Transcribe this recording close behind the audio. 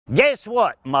Guess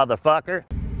what, motherfucker?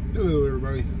 Hello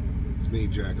everybody, it's me,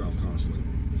 Jack Off Constantly.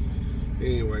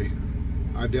 Anyway,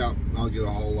 I doubt I'll get a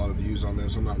whole lot of views on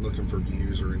this. I'm not looking for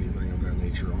views or anything of that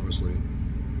nature, honestly.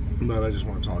 But I just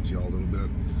want to talk to y'all a little bit.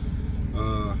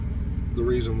 The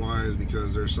reason why is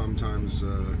because there's sometimes,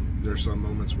 there's some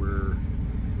moments where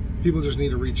people just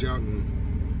need to reach out and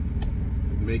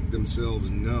make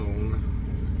themselves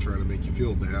known, try to make you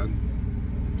feel bad.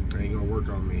 Ain't gonna work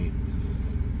on me.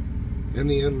 In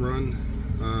the end run,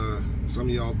 some of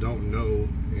y'all don't know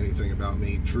anything about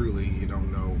me. Truly, you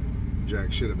don't know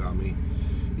jack shit about me.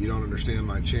 You don't understand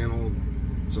my channel.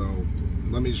 So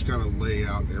let me just kind of lay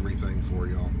out everything for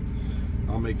y'all.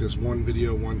 I'll make this one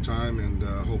video one time, and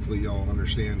hopefully y'all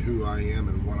understand who I am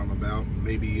and what I'm about.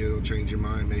 Maybe it'll change your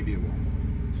mind, maybe it won't.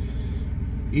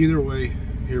 Either way,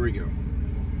 here we go.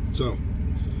 So,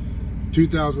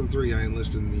 2003, I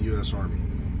enlisted in the U.S. Army.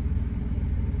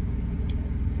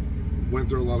 Went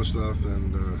through a lot of stuff,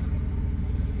 and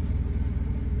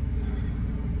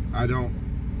I don't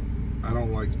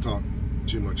like to talk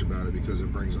too much about it because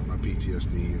it brings up my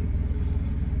PTSD, and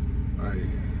I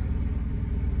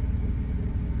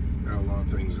had a lot of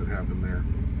things that happened there.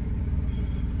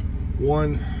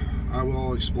 One I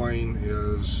will explain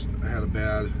is I had a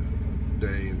bad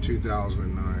day in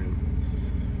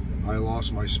 2009. I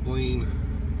lost my spleen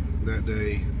that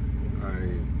day.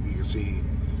 You can see,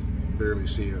 barely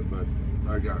see it, but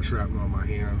I got shrapnel on my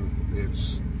hand. It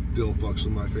still fucks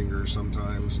with my fingers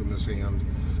sometimes in this hand.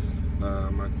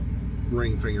 My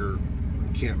ring finger,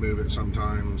 can't move it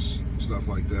sometimes, stuff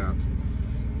like that.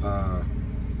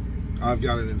 I've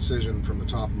got an incision from the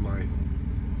top of my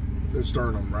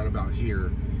sternum right about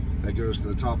here that goes to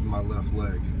the top of my left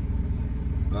leg.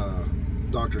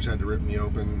 Doctors had to rip me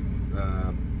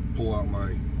open, pull out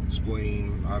my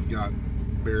spleen. I've got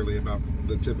barely about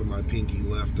the tip of my pinky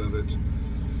left of it.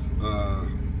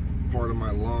 Part of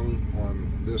my lung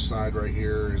on this side right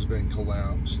here has been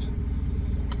collapsed.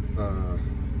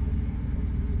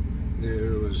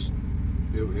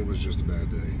 It was just a bad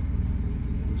day.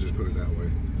 Just put it that way.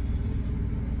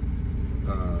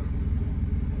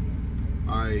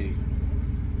 I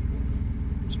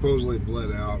supposedly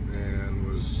bled out and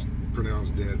was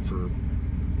pronounced dead for,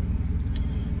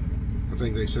 I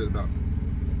think they said about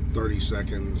 30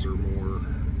 seconds or more.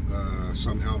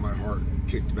 Somehow my heart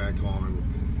kicked back on,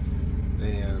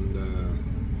 and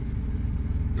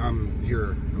I'm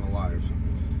here and alive.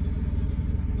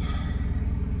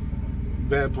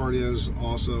 Bad part is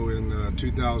also in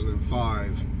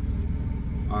 2005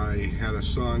 I had a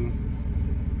son,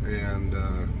 and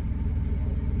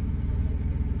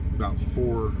about 4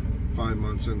 or 5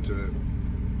 months into it,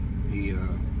 he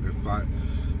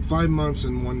 5 months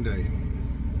and 1 day,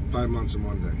 5 months and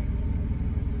 1 day,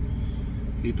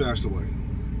 he passed away.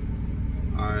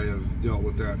 I have dealt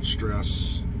with that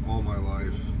stress all my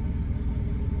life.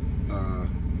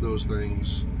 Those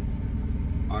things.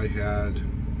 I had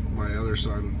my other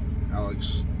son,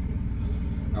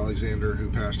 Alexander,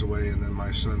 who passed away, and then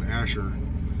my son Asher.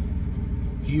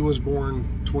 He was born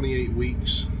 28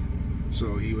 weeks,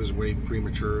 so he was way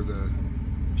premature. The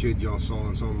kid y'all saw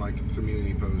in some of my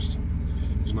community posts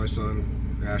is my son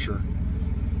Asher.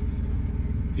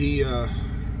 He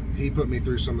put me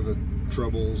through some of the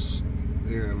troubles,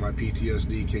 and my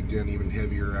PTSD kicked in even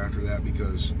heavier after that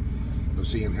because of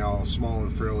seeing how small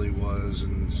and frail he was,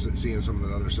 and seeing some of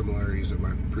the other similarities that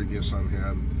my previous son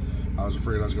had. I was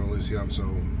afraid I was going to lose him,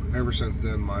 so ever since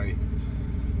then my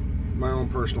own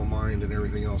personal mind and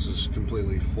everything else is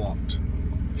completely flopped,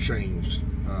 changed.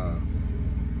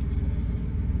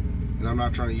 And I'm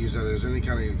not trying to use that as any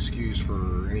kind of excuse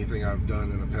for anything I've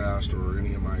done in the past or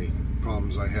any of my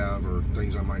problems I have or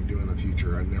things I might do in the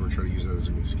future. I'd never try to use that as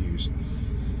an excuse.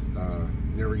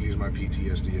 Never use my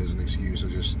PTSD as an excuse.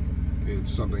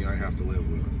 It's something I have to live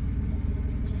with.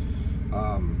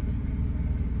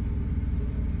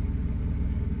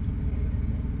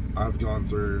 I've gone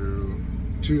through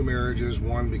 2 marriages.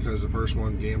 One because the first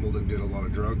one gambled and did a lot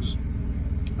of drugs.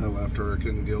 I left her.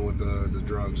 Couldn't deal with the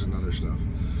drugs and other stuff.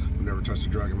 I've never touched a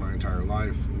drug in my entire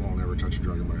life. Won't ever touch a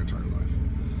drug in my entire life.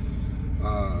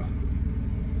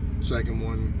 Second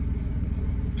one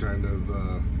kind of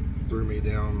threw me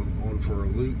down on for a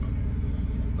loop.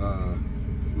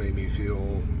 Made me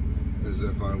feel as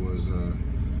if I was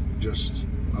just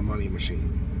a money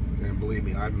machine. And believe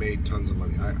me, I've made tons of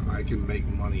money. I can make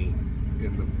money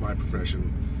in my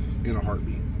profession in a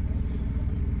heartbeat.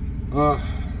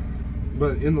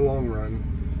 But in the long run,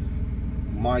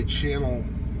 my channel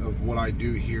of what I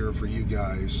do here for you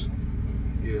guys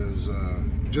is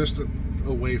just a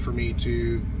way for me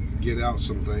to get out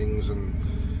some things and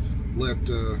let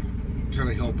kind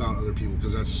of help out other people,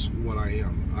 because that's what I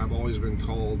am. I've always been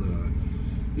called,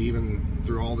 even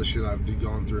through all the shit I've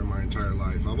gone through in my entire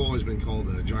life, I've always been called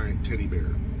a giant teddy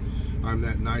bear. I'm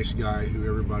that nice guy who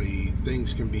everybody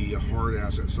thinks can be a hard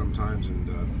ass at sometimes and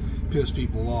piss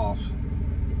people off,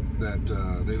 that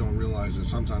they don't realize that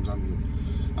sometimes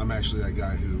I'm actually that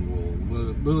guy who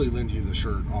will literally lend you the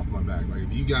shirt off my back. Like,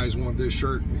 if you guys want this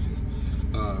shirt,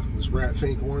 this Rat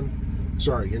Fink one,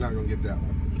 sorry, you're not gonna get that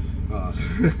one.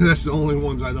 That's the only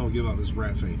ones I don't give up, is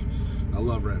Rat Fink. I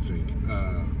love Rat Fink.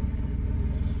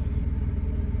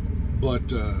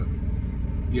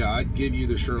 Yeah, I'd give you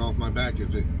the shirt off my back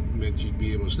if it meant you'd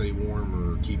be able to stay warm,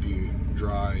 or keep you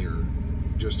dry, or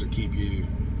just to keep you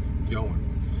going.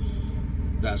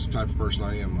 That's the type of person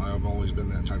I am. I've always been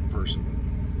that type of person.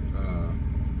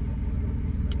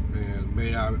 And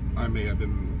I may have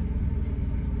been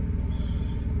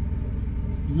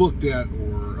looked at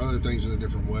or other things in a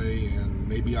different way, and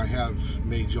maybe I have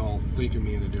made y'all think of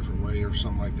me in a different way or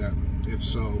something like that. If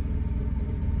so,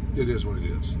 it is what it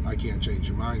is. I can't change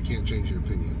your mind, can't change your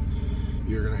opinion.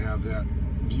 You're going to have that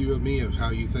view of me, of how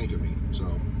you think of me.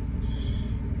 So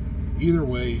either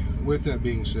way, with that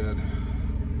being said,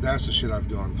 that's the shit I've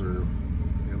gone through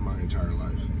in my entire life.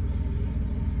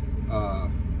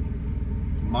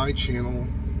 My channel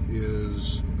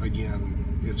is,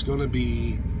 again, it's going to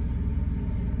be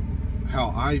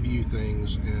how I view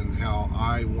things and how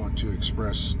I want to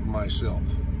express myself.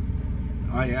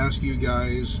 I ask you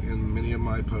guys in many of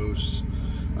my posts,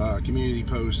 community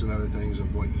posts and other things,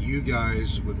 of what you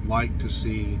guys would like to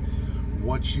see,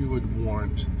 what you would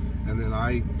want, and then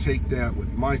I take that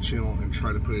with my channel and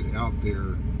try to put it out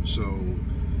there, so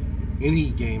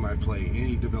any game I play,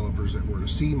 any developers that were to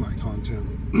see my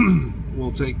content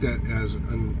will take that as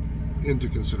into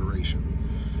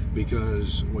consideration,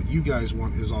 because what you guys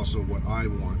want is also what I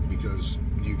want, because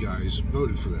you guys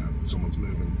voted for that. Someone's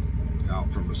moving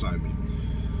out from beside me.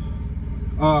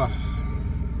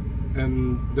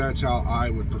 And that's how I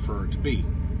would prefer it to be.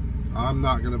 I'm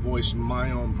not going to voice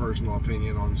my own personal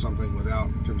opinion on something without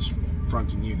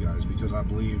confronting you guys, because I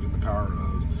believe in the power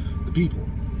of the people.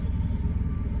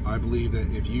 I believe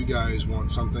that if you guys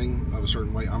want something of a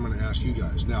certain way, I'm going to ask you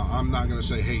guys. Now, I'm not going to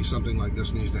say, hey, something like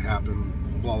this needs to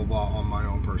happen, blah, blah, blah, on my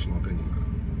own personal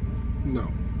opinion.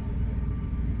 No.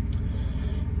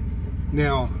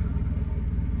 Now,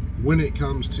 when it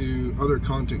comes to other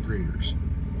content creators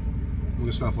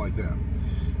and stuff like that,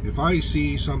 if I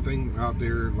see something out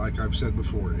there, like I've said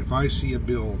before, if I see a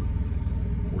build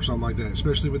or something like that,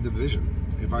 especially with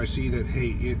Division, if I see that, hey,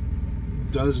 it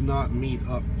does not meet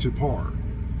up to par,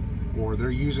 or they're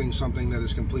using something that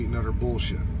is complete and utter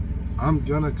bullshit, I'm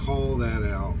gonna call that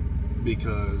out,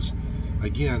 because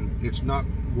again, it's not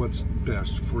what's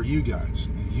best for you guys.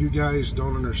 You guys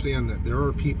don't understand that there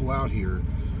are people out here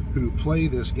who play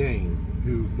this game,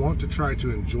 who want to try to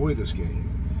enjoy this game,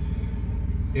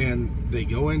 and they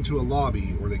go into a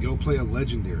lobby or they go play a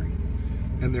legendary,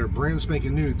 and they're brand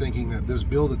spanking new, thinking that this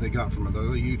build that they got from another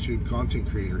YouTube content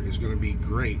creator is going to be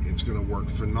great, it's going to work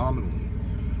phenomenally,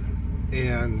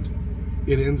 and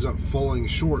it ends up falling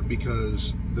short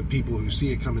because the people who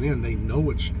see it coming in, they know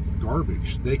it's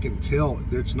garbage. They can tell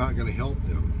it's not going to help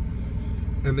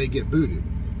them, and they get booted.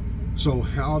 So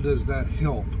how does that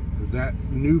help that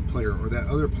new player or that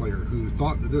other player who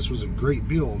thought that this was a great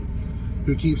build,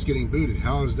 who keeps getting booted?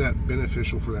 How is that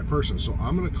beneficial for that person? So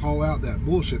I'm going to call out that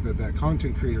bullshit that that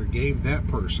content creator gave that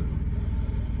person,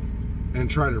 and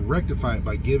try to rectify it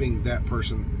by giving that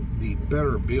person the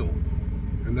better build.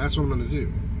 And that's what I'm going to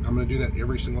do. I'm going to do that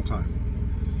every single time.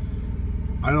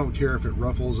 I don't care if it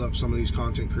ruffles up some of these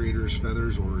content creators'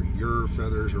 feathers or your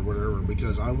feathers or whatever,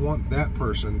 because I want that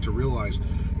person to realize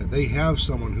that they have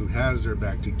someone who has their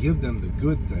back to give them the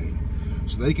good thing,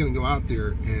 so they can go out there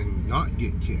and not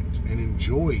get kicked and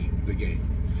enjoy the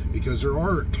game. Because there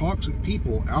are toxic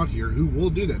people out here who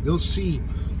will do that. They'll see,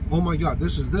 oh my god,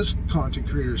 this is this content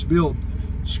creator's build,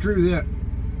 screw that,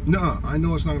 nah, I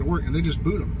know it's not going to work, and they just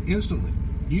boot them instantly.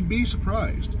 You'd be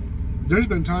surprised. There's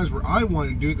been times where I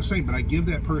wanted to do it the same, but I give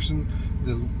that person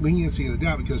the leniency of the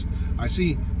doubt, because I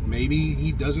see maybe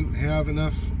he doesn't have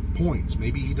enough points,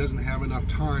 maybe he doesn't have enough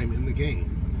time in the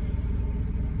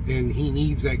game, and he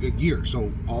needs that good gear.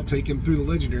 So I'll take him through the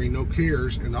legendary, no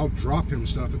cares, and I'll drop him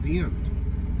stuff at the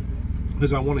end,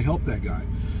 because I want to help that guy.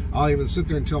 I'll even sit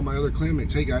there and tell my other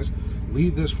clanmates, hey guys,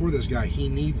 leave this for this guy, he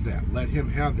needs that, let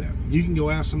him have that. You can go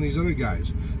ask some of these other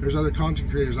guys. There's other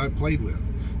content creators I've played with.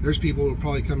 There's people who will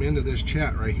probably come into this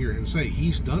chat right here and say,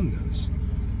 he's done this.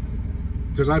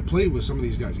 Because I played with some of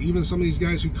these guys. Even some of these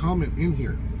guys who comment in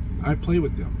here, I play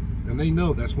with them. And they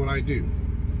know that's what I do.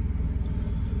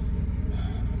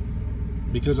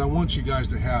 because I want you guys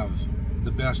to have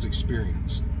the best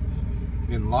experience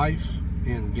in life,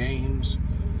 in games,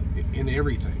 in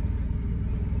everything.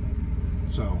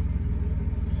 So,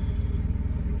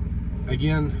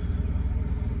 again,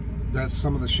 that's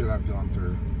some of the shit I've gone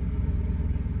through.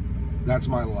 That's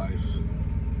my life.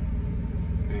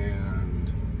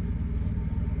 And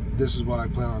this is what I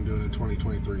plan on doing in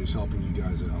 2023, is helping you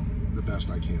guys out the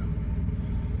best I can.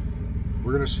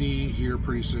 We're going to see here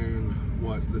pretty soon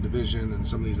what the Division and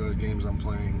some of these other games I'm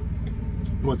playing,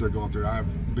 what they're going through.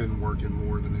 I've been working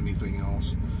more than anything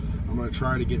else. I'm going to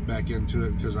try to get back into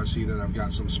it because I see that I've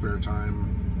got some spare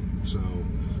time. So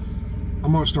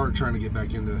I'm going to start trying to get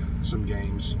back into some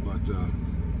games, but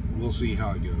we'll see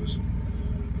how it goes.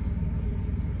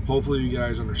 Hopefully you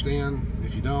guys understand.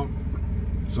 If you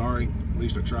don't, sorry, at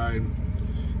least I tried.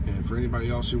 And for anybody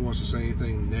else who wants to say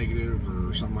anything negative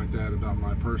or something like that about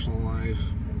my personal life,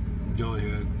 go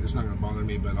ahead. It's not going to bother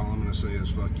me, but all I'm going to say is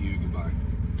fuck you, goodbye.